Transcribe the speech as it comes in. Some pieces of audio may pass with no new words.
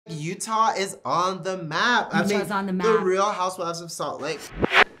Utah is on the map. Utah's on the map. The Real Housewives of Salt Lake.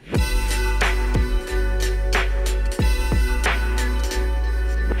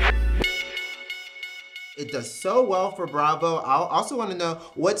 It does so well for Bravo. I also want to know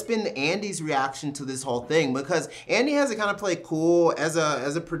what's been Andy's reaction to this whole thing, because Andy has to kind of play cool as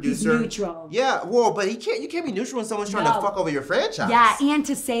a producer. He's neutral. Yeah, well, but you can't be neutral when someone's trying to fuck over your franchise. Yeah, and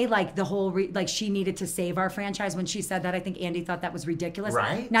to say like the whole like she needed to save our franchise when she said that, I think Andy thought that was ridiculous.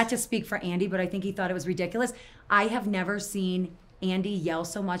 Right. Not to speak for Andy, but I think he thought it was ridiculous. I have never seen Andy yell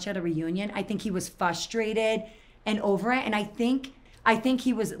so much at a reunion. I think he was frustrated and over it, and I think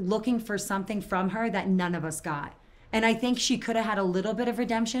he was looking for something from her that none of us got. And I think she could have had a little bit of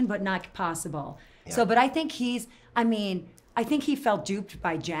redemption, but not possible. Yeah. So, but I think I think he felt duped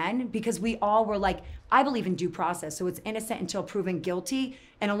by Jen, because we all were like, I believe in due process. So it's innocent until proven guilty.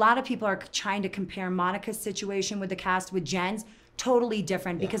 And a lot of people are trying to compare Monica's situation with the cast with Jen's. Totally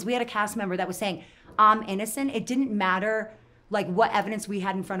different, because we had a cast member that was saying, I'm innocent. It didn't matter like what evidence we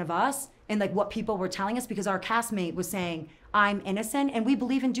had in front of us and like what people were telling us, because our castmate was saying, I'm innocent, and we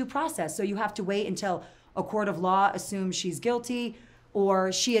believe in due process. So you have to wait until a court of law assumes she's guilty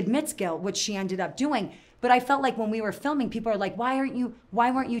or she admits guilt, which she ended up doing. But I felt like when we were filming, people are like, why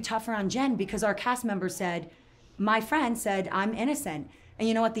weren't you tougher on Jen? Because our cast member said, my friend said, I'm innocent. And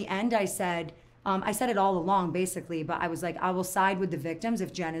you know, at the end I said it all along basically, but I was like, I will side with the victims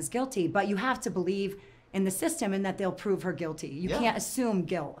if Jen is guilty, but you have to believe in the system and that they'll prove her guilty. You can't assume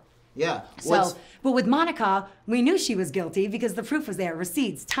guilt. Yeah. So, but with Monica, we knew she was guilty because the proof was there,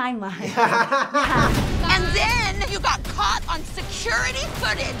 receipts, timeline. And then you got caught on security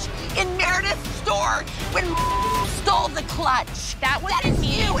footage in Meredith's store when stole the clutch. That is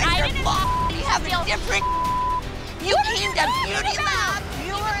you and your mom. You have a different. You came to Beauty Lab.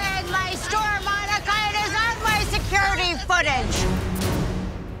 You were in my store, Monica. It is on my security footage.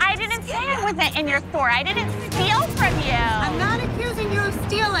 I didn't say I wasn't in your store. I didn't steal from you. I'm not accusing you of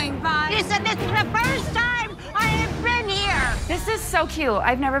stealing, but you said this is the first time I have been here. This is so cute.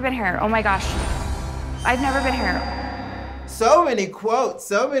 I've never been here. Oh my gosh. I've never been here. So many quotes,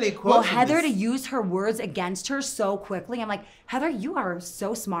 so many quotes. Well, Heather, to use her words against her so quickly, I'm like, Heather, you are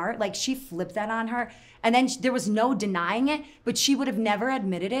so smart. Like, she flipped that on her. And then there was no denying it, but she would have never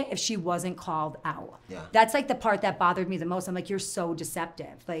admitted it if she wasn't called out. Yeah. That's like the part that bothered me the most. I'm like, you're so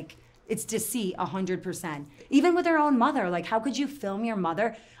deceptive. Like, it's deceit 100%. Even with her own mother, like, how could you film your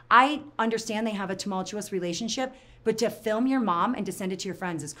mother? I understand they have a tumultuous relationship, but to film your mom and to send it to your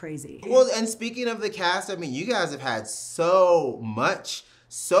friends is crazy. Well, and speaking of the cast, I mean, you guys have had so much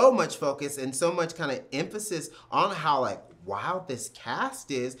focus and so much kind of emphasis on how like wild this cast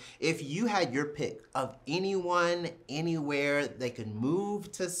is. If you had your pick of anyone, anywhere, they could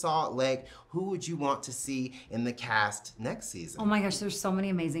move to Salt Lake, who would you want to see in the cast next season? Oh my gosh, there's so many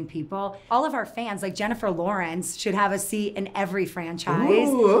amazing people. All of our fans, like Jennifer Lawrence, should have a seat in every franchise.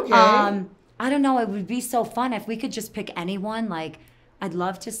 Ooh, okay. I don't know, it would be so fun if we could just pick anyone. Like, I'd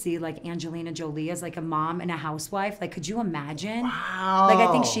love to see like Angelina Jolie as like a mom and a housewife. Like, could you imagine? Wow. Like,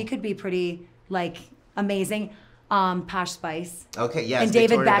 I think she could be pretty like amazing. Posh Spice. Okay, yes. And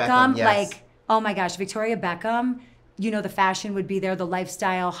David Victoria Beckham, yes. like, oh my gosh, Victoria Beckham, you know, the fashion would be there, the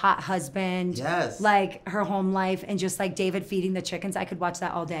lifestyle, hot husband, yes, like her home life, and just like David feeding the chickens. I could watch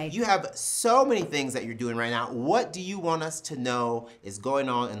that all day. You have so many things that you're doing right now. What do you want us to know is going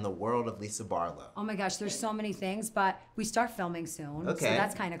on in the world of Lisa Barlow? Oh my gosh, there's so many things, but we start filming soon. Okay. So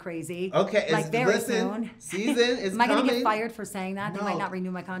that's kind of crazy. Okay. Like very soon. Season is Am I coming. gonna get fired for saying that? No. They might not renew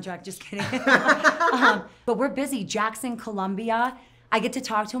my contract, just kidding. But we're busy. Jackson, Columbia. I get to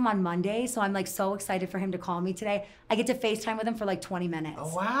talk to him on Monday, so I'm like so excited for him to call me today. I get to FaceTime with him for like 20 minutes.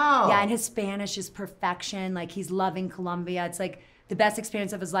 Oh, wow. Yeah, and his Spanish is perfection. Like, he's loving Colombia. It's like the best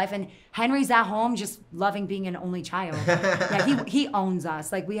experience of his life. And Henry's at home just loving being an only child. Yeah, he owns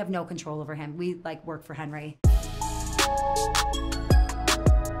us. Like, we have no control over him. We like work for Henry.